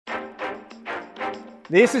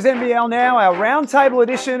This is NBL Now, our roundtable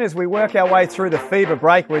edition as we work our way through the FIBA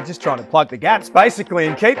break. We're just trying to plug the gaps, basically,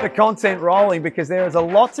 and keep the content rolling because there is a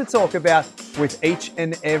lot to talk about with each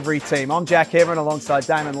and every team. I'm Jack Heron alongside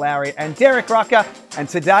Damon Lowry and Derek Rucker. And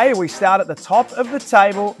today we start at the top of the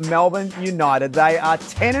table, Melbourne United. They are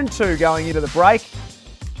 10-2 going into the break.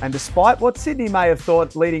 And despite what Sydney may have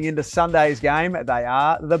thought leading into Sunday's game, they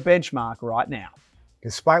are the benchmark right now.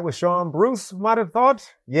 Despite what Sean Bruce might have thought,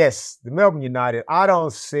 yes, the Melbourne United, I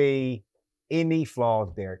don't see any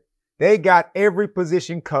flaws there. They got every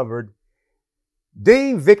position covered.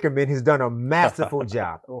 Dean Vickerman has done a masterful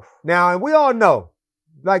job. Now, and we all know,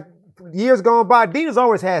 like years gone by, Dean has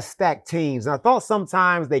always had stacked teams. And I thought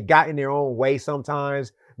sometimes they got in their own way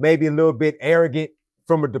sometimes, maybe a little bit arrogant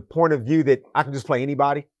from the point of view that I can just play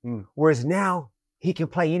anybody. Whereas now he can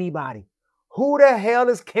play anybody. Who the hell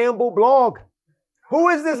is Campbell Blog? Who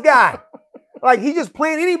is this guy? Like, he just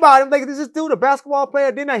playing anybody. I'm like, is this dude a basketball player?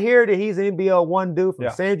 Didn't I hear that he's an NBL 1 dude from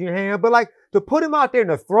Sandringham? But, like, to put him out there in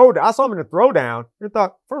the throwdown, I saw him in the throwdown and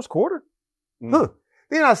thought, first quarter?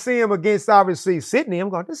 Then I see him against, obviously, Sydney. I'm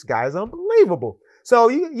going, this guy is unbelievable. So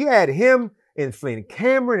you had him and Flynn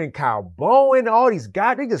Cameron and Kyle Bowen, all these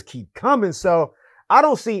guys, they just keep coming. So I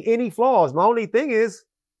don't see any flaws. My only thing is,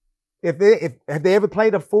 have they ever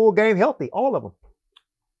played a full game healthy? All of them.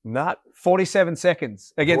 Not 47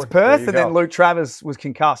 seconds against Perth, and then Luke Travers was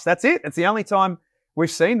concussed. That's it. It's the only time we've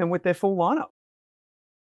seen them with their full lineup.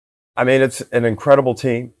 I mean, it's an incredible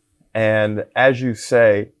team. And as you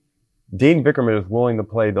say, Dean Vickerman is willing to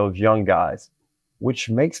play those young guys, which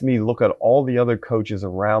makes me look at all the other coaches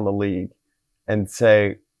around the league and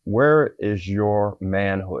say, where is your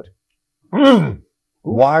manhood?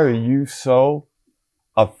 Why are you so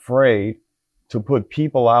afraid to put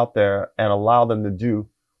people out there and allow them to do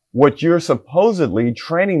what you're supposedly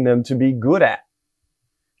training them to be good at?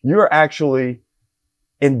 You're actually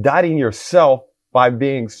indicting yourself by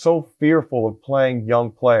being so fearful of playing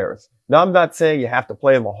young players. Now, I'm not saying you have to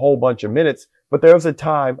play them a whole bunch of minutes, but there's a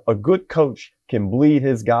time a good coach can bleed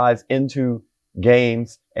his guys into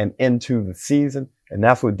games and into the season. And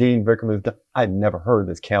that's what Dean Vickerman has done. I'd never heard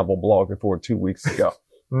this Campbell Blog before 2 weeks ago.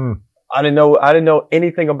 I didn't know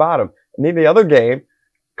anything about him. And then the other game,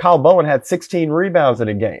 Kyle Bowen had 16 rebounds in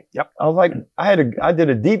a game. Yep. I was like, I did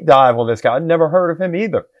a deep dive on this guy. I'd never heard of him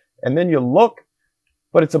either. And then you look,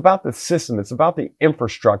 but it's about the system. It's about the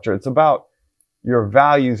infrastructure. It's about your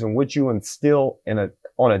values and what you instill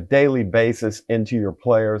on a daily basis into your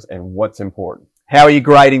players and what's important. How are you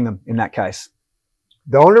grading them in that case?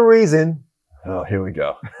 The only reason. Oh, here we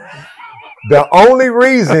go. The only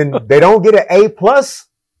reason they don't get an A+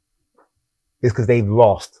 is because they've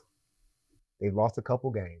lost. They've lost a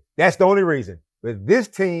couple games. That's the only reason. But this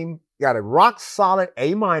team got a rock solid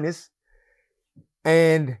A-,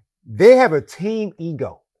 and they have a team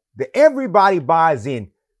ego that everybody buys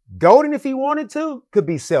in. Golden, if he wanted to, could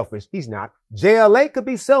be selfish. He's not. JLA could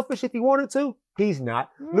be selfish if he wanted to. He's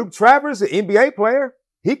not. Luke Travers, an NBA player,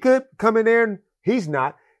 he could come in there and he's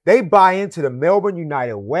not. They buy into the Melbourne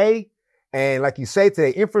United way. And like you say, to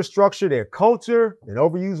their infrastructure, their culture, an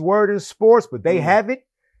overused word in sports, but they have it.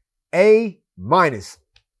 A-.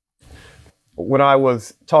 When I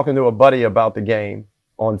was talking to a buddy about the game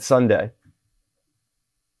on Sunday,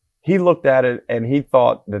 he looked at it and he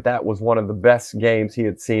thought that was one of the best games he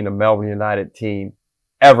had seen a Melbourne United team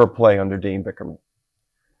ever play under Dean Vickerman.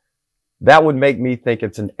 That would make me think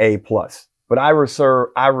it's an A+. But I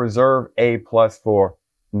reserve A+ for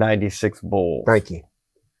 96 Bulls. Thank you.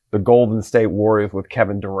 The Golden State Warriors with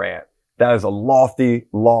Kevin Durant. That is a lofty,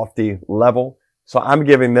 lofty level. So I'm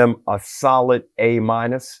giving them a solid A-.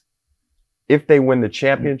 If they win the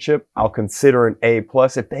championship, I'll consider an A+.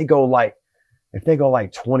 If they go like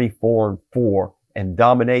 24-4 and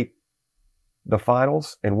dominate the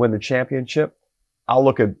finals and win the championship, I'll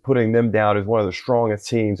look at putting them down as one of the strongest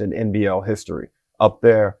teams in NBL history, up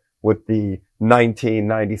there with the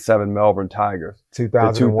 1997 Melbourne Tigers.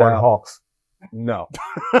 2001 Hawks. No.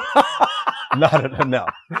 No.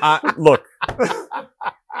 Look.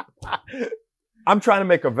 I'm trying to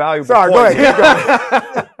make a valuable point. Go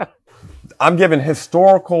ahead. I'm giving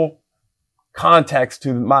historical context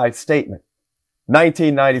to my statement.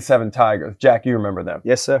 1997 Tigers. Jack, you remember them.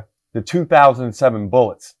 Yes, sir. The 2007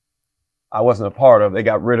 Bullets. I wasn't a part of. They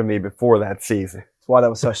got rid of me before that season. That's why they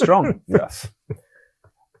were so strong. Yes.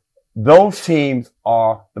 Those teams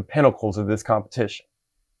are the pinnacles of this competition.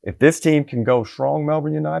 If this team can go strong,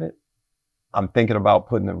 Melbourne United, I'm thinking about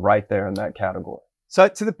putting them right there in that category. So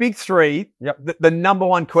to the big three, the number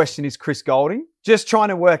one question is Chris Goulding. Just trying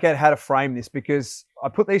to work out how to frame this because I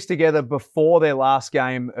put these together before their last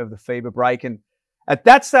game of the FIBA break. And At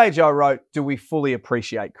that stage, I wrote, do we fully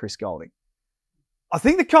appreciate Chris Goulding? I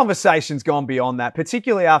think the conversation's gone beyond that,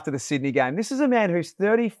 particularly after the Sydney game. This is a man who's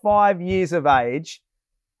 35 years of age.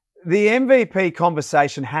 The MVP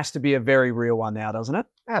conversation has to be a very real one now, doesn't it?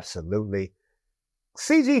 Absolutely.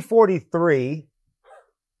 CG43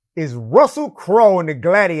 is Russell Crowe in The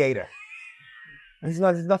Gladiator. There's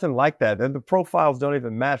nothing like that. And the profiles don't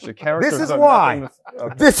even match. The characters. This is why.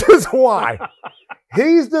 Okay. This is why.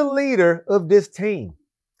 He's the leader of this team.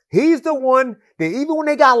 He's the one that even when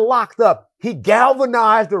they got locked up, he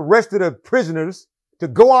galvanized the rest of the prisoners to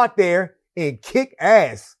go out there and kick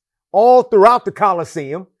ass all throughout the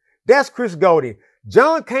Coliseum. That's Chris Goulding.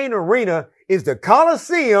 John Cain Arena is the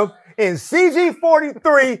Coliseum, and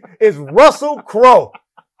CG43 is Russell Crowe.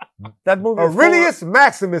 That movie, Aurelius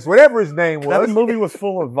Maximus, whatever his name was. That movie was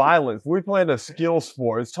full of violence. We're playing a skill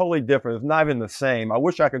sport. It's totally different. It's not even the same. I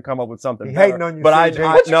wish I could come up with something better. Hating on you, but CJ.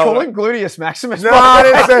 What'd you call him? Gluteus Maximus? No, I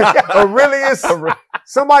didn't say Aurelius.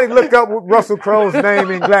 Somebody look up Russell Crowe's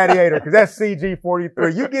name in Gladiator, because that's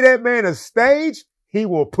CG43. You get that man a stage, he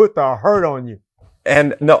will put the hurt on you.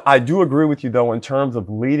 And no, I do agree with you, though, in terms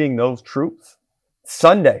of leading those troops.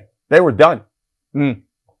 Sunday, they were done. They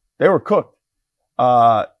were cooked.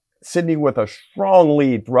 Sydney with a strong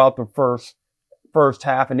lead throughout the first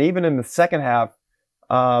half. And even in the second half,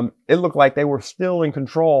 it looked like they were still in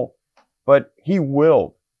control, but he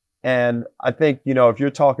willed. And I think, if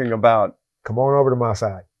you're talking about, come on over to my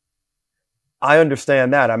side. I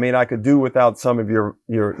understand that. I mean, I could do without some of your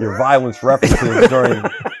violence references during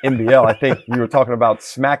NBL. I think you were talking about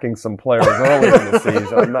smacking some players earlier in the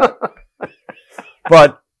season. I'm not.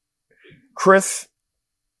 But Chris,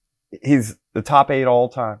 he's the top 8 all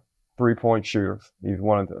time three-point shooters. He's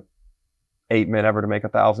one of the 8 men ever to make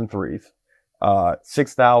 1,000 threes.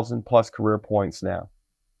 6,000 plus career points now.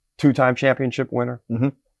 2-time championship winner.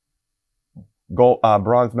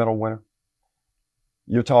 Bronze medal winner.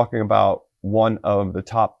 You're talking about one of the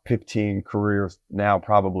top 15 careers now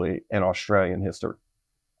probably in Australian history.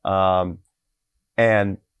 And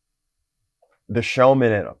the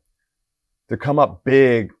showman in him, to come up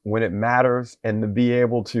big when it matters and to be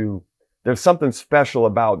able to, there's something special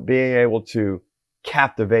about being able to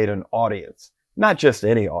captivate an audience, not just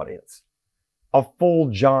any audience. A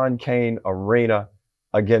full John Cain Arena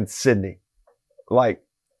against Sydney. Like,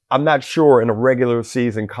 I'm not sure in a regular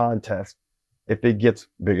season contest if it gets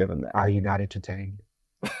bigger than that. Are you not entertained?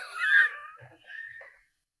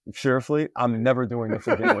 Seriously, I'm never doing this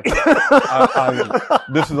again with you.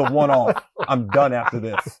 This is a one-off. I'm done after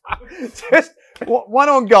this. Just one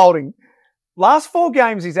on Goulding. Last 4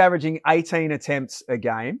 games, he's averaging 18 attempts a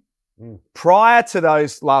game. Prior to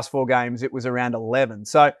those last 4 games, it was around 11.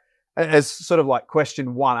 So as sort of like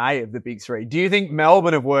question 1A of the big 3, do you think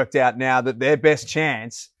Melbourne have worked out now that their best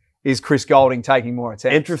chance is Chris Goulding taking more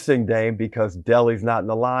attempts? Interesting, Dame, because Delhi's not in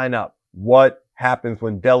the lineup. What happens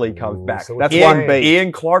when Delhi comes back? So that's 1B.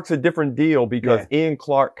 Ian Clark's a different deal because Ian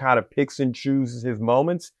Clark kind of picks and chooses his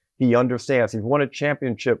moments. He understands. He's won a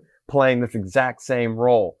championship playing this exact same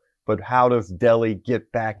role. But how does Delhi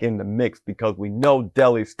get back in the mix? Because we know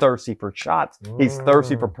Delhi's thirsty for shots. He's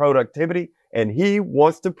thirsty for productivity. And he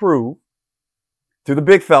wants to prove to the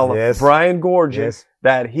big fella, Brian Gorgeous,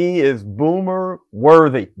 that he is boomer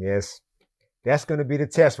worthy. Yes. That's going to be the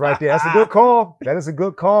test right there. That's a good call. That is a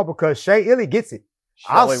good call because Shea Illy gets it.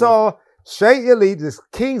 I saw Shea Illy, this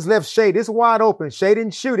Kings left Shea, this wide open. Shea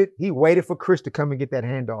didn't shoot it. He waited for Chris to come and get that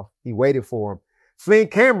handoff. He waited for him. Flynn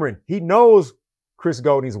Cameron, he knows Chris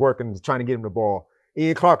Goulding's working, trying to get him the ball.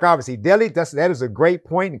 Ian Clark, obviously. Delhi, that is a great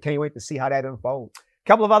point, and can't wait to see how that unfolds. A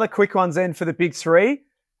couple of other quick ones then for the big 3.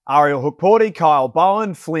 Ariel Hukporti, Kyle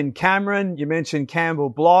Bowen, Flynn Cameron. You mentioned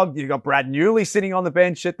Campbell Blogg. You've got Brad Newley sitting on the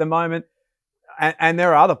bench at the moment. And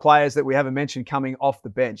there are other players that we haven't mentioned coming off the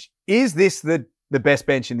bench. Is this the best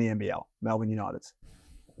bench in the NBL, Melbourne United's?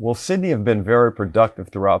 Well, Sydney have been very productive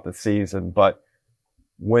throughout the season, but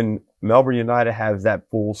when Melbourne United has that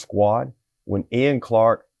full squad, when Ian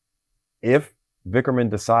Clark, if Vickerman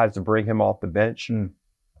decides to bring him off the bench,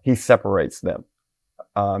 he separates them.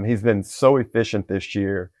 He's been so efficient this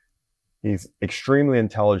year. He's extremely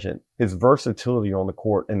intelligent. His versatility on the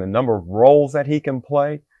court and the number of roles that he can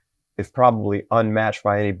play is probably unmatched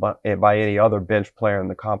by any other bench player in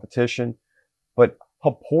the competition. But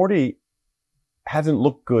Hukporti hasn't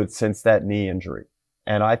looked good since that knee injury.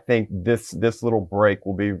 And I think this little break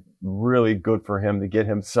will be really good for him to get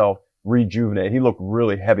himself rejuvenated. He looked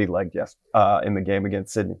really heavy-legged in the game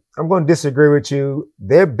against Sydney. I'm going to disagree with you.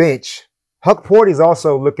 Their bench, Hukporti is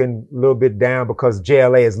also looking a little bit down because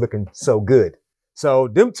JLA is looking so good. So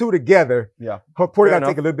them two together, Hukporti got to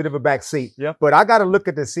take a little bit of a back seat. Yeah. But I got to look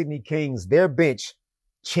at the Sydney Kings, their bench.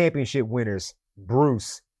 championship winners,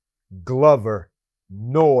 Bruce, Glover,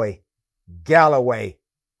 Noy, Galloway,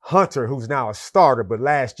 Hunter, who's now a starter, but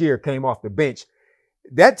last year came off the bench.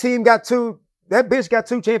 That bench got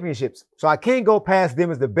 2 championships. So I can't go past them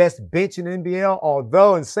as the best bench in the NBL,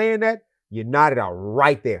 although in saying that, United are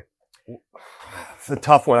right there. It's a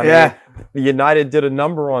tough one. I mean, United did a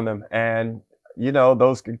number on them, and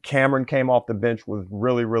those Cameron came off the bench was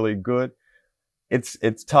really, really good.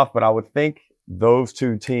 It's tough, but I would think those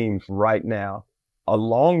 2 teams right now,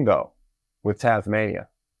 along though with Tasmania,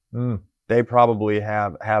 they probably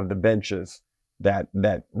have the benches that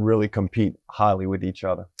really compete highly with each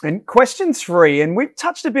other. And question 3, and we've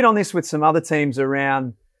touched a bit on this with some other teams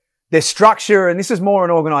around their structure, and this is more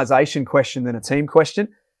an organisation question than a team question.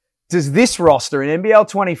 Does this roster in NBL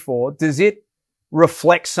 24, does it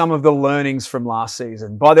reflect some of the learnings from last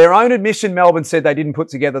season? By their own admission, Melbourne said they didn't put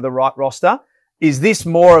together the right roster. Is this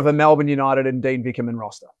more of a Melbourne United and Dean Vickerman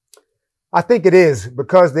roster? I think it is,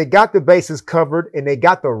 because they got the bases covered and they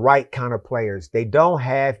got the right kind of players. They don't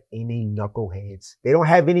have any knuckleheads. They don't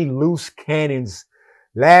have any loose cannons.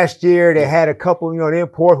 Last year, they had a couple, an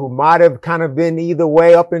import who might have kind of been either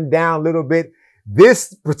way, up and down a little bit.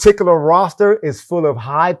 This particular roster is full of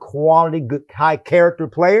high quality, good, high character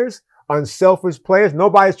players, unselfish players.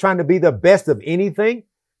 Nobody's trying to be the best of anything.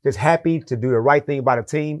 Just happy to do the right thing by the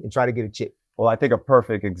team and try to get a chip. Well, I think a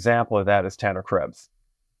perfect example of that is Tanner Krebs.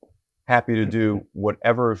 Happy to do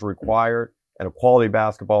whatever is required, and a quality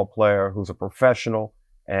basketball player who's a professional.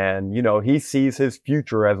 And, he sees his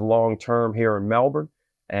future as long-term here in Melbourne.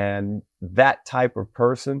 And that type of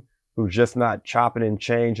person who's just not chopping and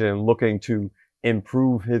changing and looking to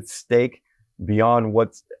improve his stake beyond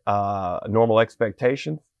what's normal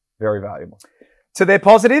expectations, very valuable. To their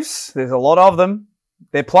positives, there's a lot of them.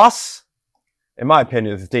 Their plus, in my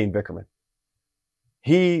opinion, is Dean Vickerman.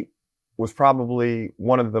 He was probably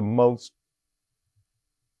one of the most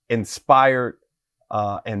inspired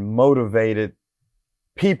and motivated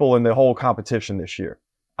people in the whole competition this year.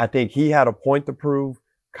 I think he had a point to prove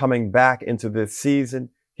coming back into this season.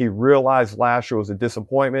 He realized last year was a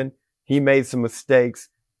disappointment. He made some mistakes,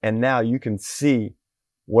 and now you can see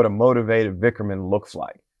what a motivated Vickerman looks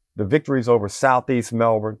like. The victories over Southeast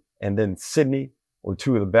Melbourne and then Sydney were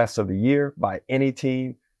 2 of the best of the year by any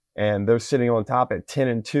team, and they're sitting on top at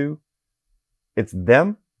 10-2. It's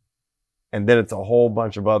them, and then it's a whole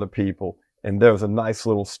bunch of other people, and there's a nice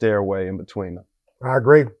little stairway in between them. I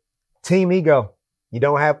agree. Team ego. You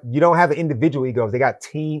don't have an individual ego. They got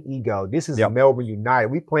team ego. This is Melbourne United.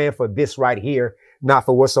 We playing for this right here, not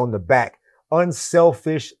for what's on the back.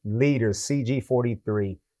 Unselfish leaders,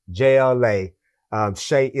 CG43, JLA,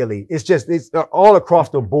 Shea Illy. It's all across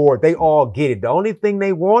the board. They all get it. The only thing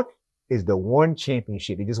they want is the one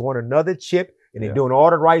championship. They just want another chip, and they're doing all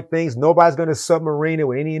the right things. Nobody's going to submarine it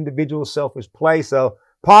with any individual selfish play. So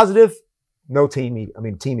positive, no team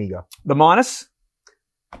ego. The minus?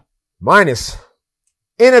 Minus.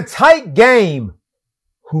 In a tight game,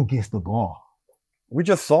 who gets the ball? We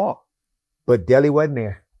just saw. But Delhi wasn't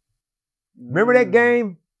there. Remember that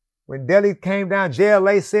game when Delhi came down?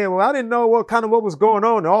 JLA said, well, I didn't know what was going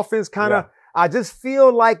on. The offense I just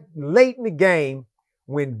feel like late in the game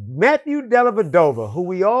when Matthew Dellavedova, who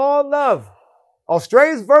we all love,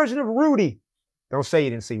 Australia's version of Rudy. Don't say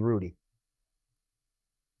you didn't see Rudy.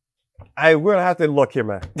 Hey, we're going to have to look here,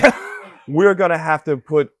 man. We're going to have to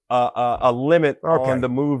put a limit on the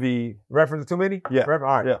movie. Reference too many? Yeah. All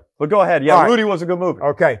right. Yeah. But go ahead. Yeah, Rudy was a good movie.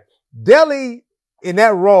 Okay. Delhi, in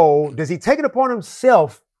that role, does he take it upon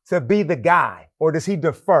himself to be the guy, or does he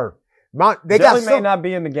defer? Delhi may not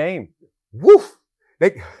be in the game. Woof.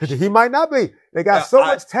 He might not be. They got so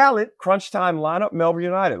much talent. Crunch time lineup, Melbourne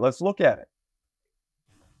United. Let's look at it.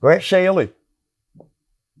 Go ahead. Shea Illy.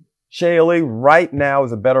 Shea Illy right now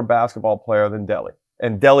is a better basketball player than Delhi.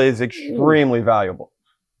 And Delhi is extremely valuable.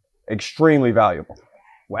 Extremely valuable.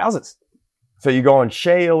 Wowzers. So you go on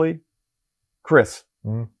Shea Illy, Chris,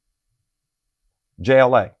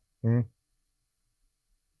 JLA.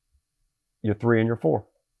 Your 3 and your 4.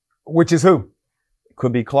 Which is who?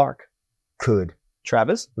 Could be Clark. Could.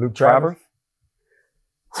 Travers. Luke Travers.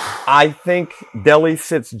 I think Delhi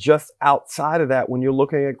sits just outside of that when you're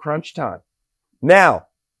looking at crunch time. Now,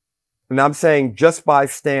 and I'm saying just by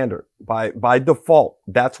standard, by default,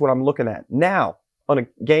 that's what I'm looking at. Now, on a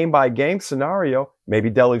game-by-game scenario, maybe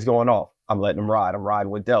Delhi's going off. I'm letting him ride. I'm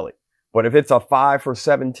riding with Delhi. But if it's a 5 for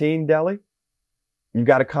 17 Delhi, you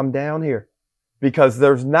got to come down here because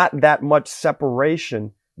there's not that much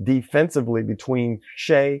separation defensively between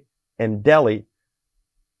Shea and Delhi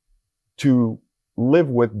to live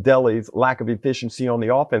with Delhi's lack of efficiency on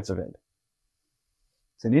the offensive end.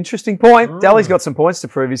 It's an interesting point. Delhi's got some points to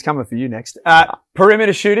prove. He's coming for you next.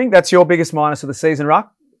 Perimeter shooting, that's your biggest minus of the season,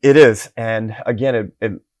 Ruck? It is. And again,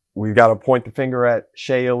 we've got to point the finger at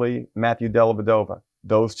Shea Ely, Matthew Dellavedova.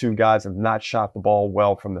 Those two guys have not shot the ball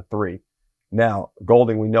well from the three. Now,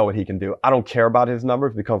 Golding, we know what he can do. I don't care about his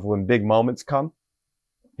numbers because when big moments come,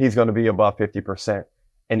 he's going to be above 50%.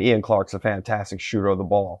 And Ian Clark's a fantastic shooter of the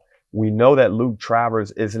ball. We know that Luke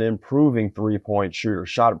Travers is an improving three-point shooter.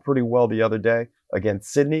 Shot it pretty well the other day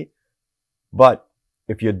against Sydney. But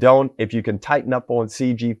if you can tighten up on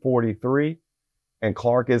CG43 and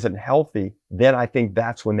Clark isn't healthy, then I think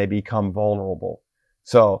that's when they become vulnerable.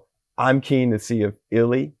 So I'm keen to see if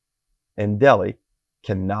Illy and Delhi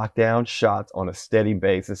can knock down shots on a steady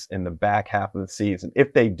basis in the back half of the season.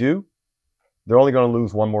 If they do, they're only going to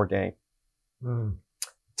lose one more game.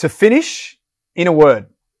 To finish, in a word,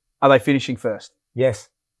 are they finishing first? Yes.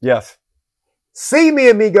 Yes. See me,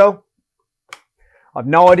 amigo. I've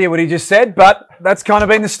no idea what he just said, but that's kind of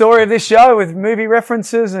been the story of this show with movie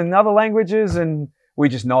references and other languages, and we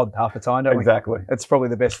just nod half the time, don't we? Exactly. That's probably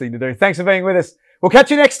the best thing to do. Thanks for being with us. We'll catch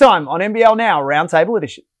you next time on NBL Now Roundtable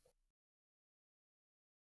Edition.